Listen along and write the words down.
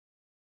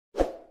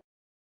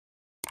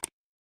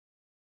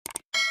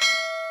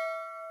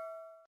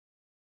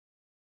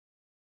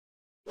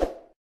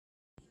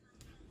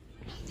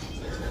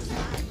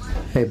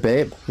Hey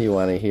babe, you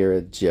want to hear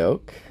a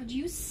joke? Would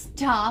you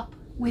stop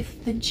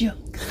with the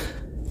joke?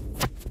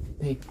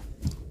 Babe,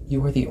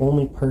 you are the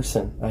only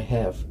person I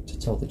have to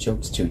tell the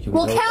jokes to.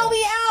 Well, count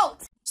me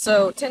out!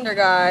 So Tinder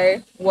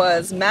guy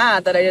was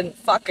mad that I didn't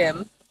fuck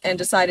him and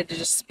decided to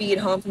just speed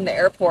home from the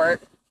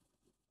airport.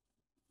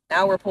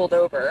 Now we're pulled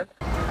over.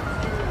 Do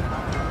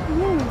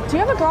you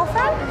have a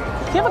girlfriend?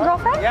 Do you have a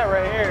girlfriend? Yeah,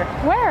 right here.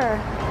 Where?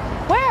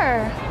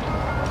 Where?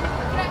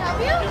 Can I help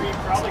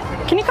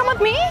you? Can you come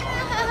with me?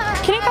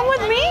 Can you come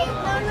with me?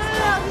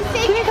 No.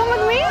 Can you come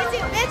with me?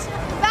 Bitch,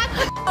 back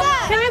the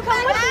up. Can you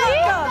come with me?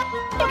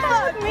 Can you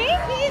come with me?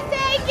 He's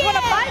taking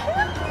Wanna fight?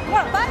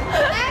 Wanna fight?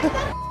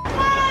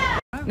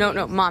 Back the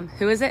No, Mom,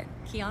 who is it?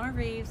 Keanu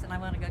Reeves, and I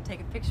want to go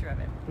take a picture of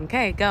him.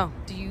 Okay, go.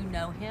 Do you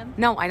know him?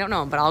 No, I don't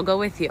know him, but I'll go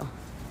with you.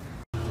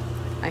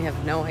 I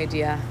have no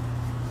idea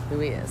who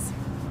he is.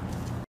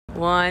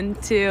 1,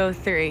 2,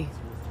 3.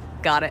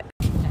 Got it.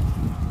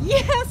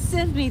 Yes,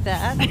 send me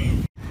that.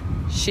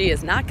 She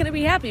is not going to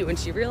be happy when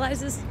she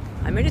realizes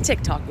I made a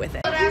TikTok with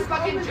it. ass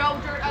fucking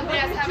Joe dirt ugly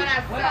ass having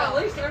ass. Well,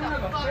 at least I don't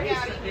have a face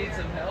that needs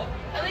some help.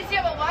 At least you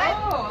have a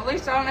what? Oh, at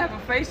least I don't have a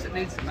face that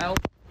needs some help.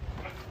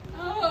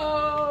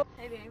 Oh.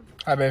 Hey, babe.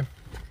 Hi, babe.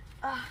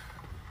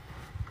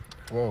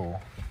 Whoa.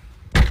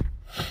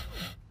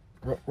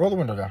 Roll the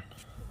window down.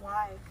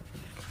 Why?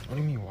 What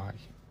do you mean, why?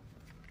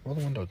 Roll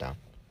the window down.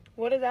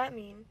 What does that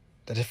mean?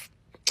 That if...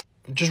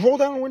 Just roll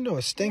down the window.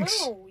 It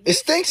stinks. No, it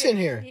stinks in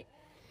here.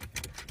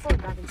 Let's go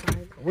back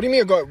inside. What do you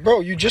mean, bro?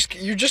 You just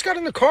got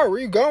in the car. Where are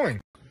you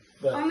going?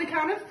 On the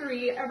count of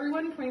 3,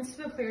 everyone points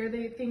to the player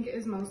they think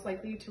is most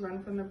likely to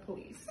run from the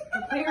police.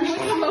 The player with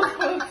the most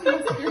votes on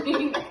the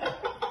screen.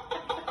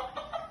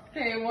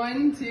 Okay,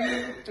 1,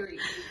 2, 3.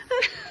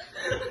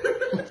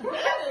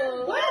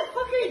 What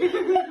fucking?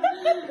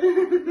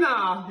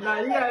 Nah,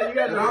 you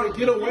gotta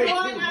get away.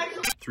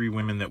 3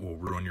 women that will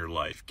ruin your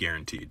life,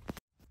 guaranteed.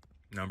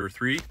 Number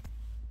 3,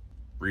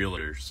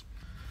 realtors.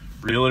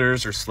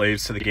 Realtors are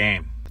slaves to the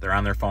game. They're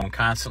on their phone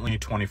constantly,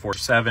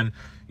 24/7.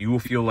 You will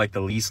feel like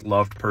the least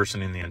loved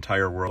person in the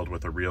entire world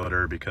with a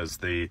realtor because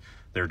they're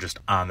just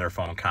on their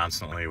phone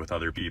constantly with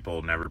other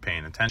people, never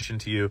paying attention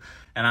to you.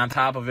 And on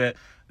top of it,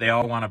 they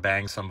all want to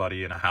bang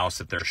somebody in a house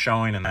that they're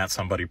showing, and that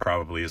somebody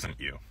probably isn't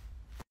you.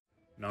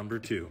 Number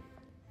 2,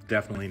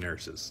 definitely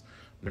nurses.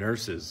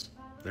 Nurses,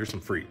 they're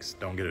some freaks.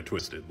 Don't get it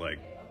twisted. Like,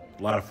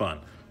 a lot of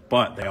fun.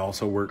 But they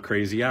also work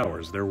crazy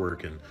hours. They're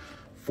working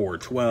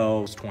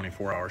 412s,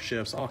 24-hour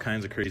shifts, all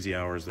kinds of crazy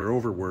hours. They're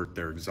overworked.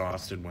 They're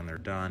exhausted when they're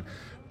done.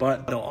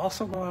 But they'll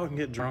also go out and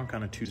get drunk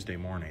on a Tuesday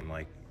morning,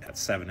 like at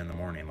 7 in the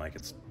morning, like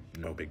it's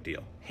no big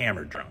deal.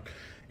 Hammered drunk.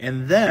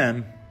 And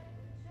then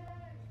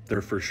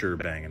they're for sure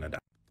banging it out.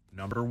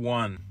 Number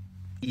 1,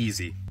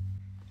 easy.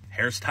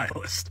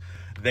 Hairstylist.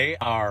 They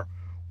are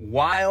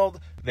wild,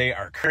 they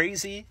are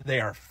crazy,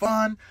 they are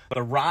fun.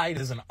 The ride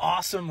is an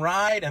awesome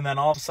ride, and then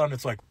all of a sudden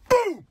it's like,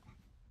 boom!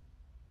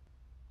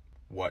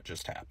 What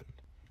just happened?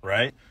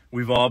 Right?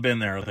 We've all been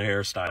there with a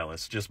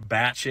hairstylist. Just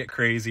batshit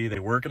crazy. They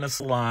work in a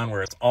salon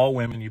where it's all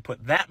women. You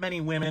put that many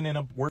women in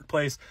a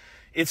workplace,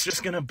 it's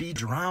just going to be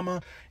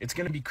drama. It's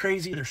going to be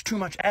crazy. There's too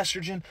much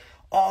estrogen,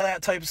 all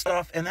that type of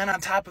stuff. And then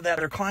on top of that,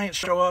 their clients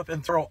show up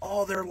and throw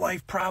all their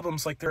life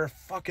problems like they're a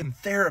fucking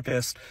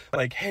therapist.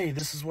 Like, hey,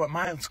 this is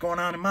what's going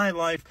on in my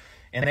life.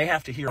 And they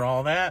have to hear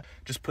all that.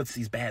 Just puts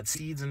these bad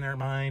seeds in their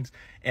minds.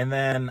 And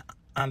then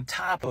on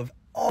top of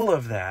all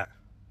of that,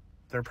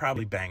 they're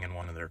probably banging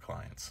one of their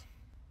clients.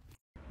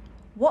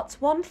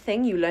 What's one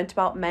thing you learnt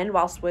about men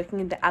whilst working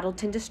in the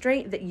adult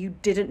industry that you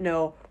didn't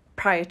know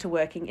prior to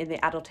working in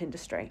the adult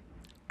industry?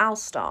 I'll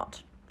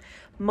start.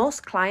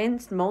 Most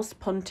clients,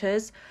 most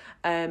punters,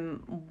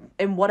 in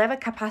whatever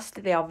capacity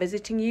they are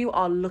visiting you,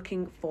 are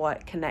looking for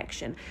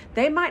connection.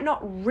 They might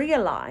not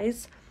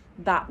realise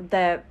that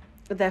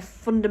their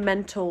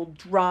fundamental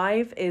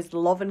drive is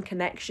love and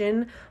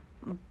connection,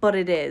 but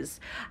it is.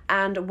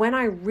 And when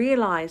I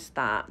realized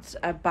that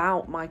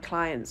about my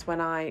clients, when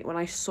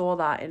I saw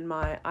that in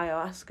my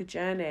ayahuasca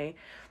journey,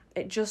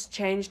 it just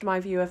changed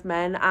my view of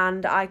men.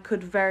 And I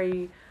could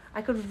very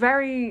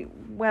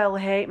well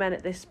hate men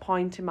at this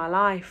point in my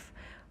life,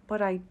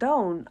 but I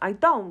don't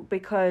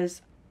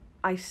because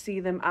I see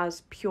them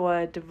as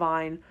pure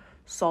divine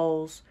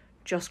souls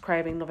just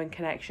craving love and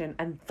connection,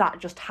 and that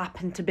just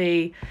happened to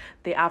be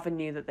the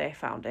avenue that they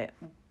found it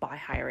by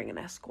hiring an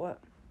escort.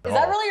 Is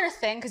that really your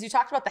thing? Because you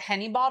talked about the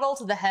Henny bottle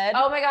to the head.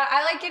 Oh my god,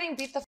 I like getting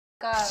beat the f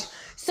up.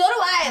 So do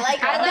I. Like,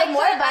 the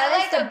more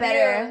violence, the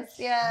better.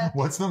 Yeah.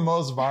 What's the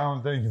most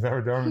violent thing you've ever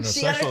done in a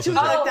sexual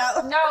situation?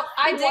 situation? No,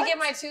 I did get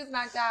my tooth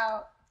knocked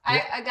out.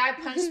 A guy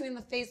punched me in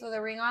the face with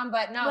a ring on,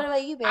 but no. What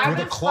about you, babe? With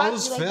a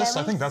closed fist?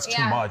 I think that's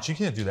too much. You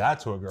can't do that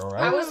to a girl,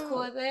 right? I was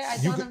cool with it. I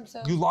told him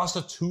so. You lost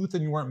a tooth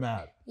and you weren't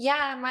mad?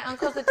 Yeah, my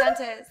uncle's a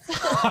dentist.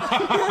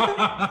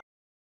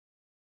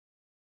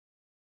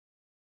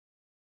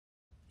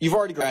 You've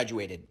already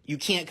graduated. You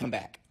can't come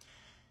back.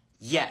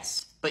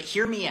 Yes, but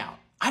hear me out.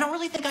 I don't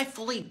really think I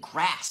fully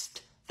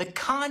grasped the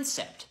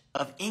concept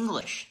of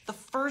English the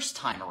first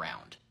time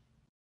around.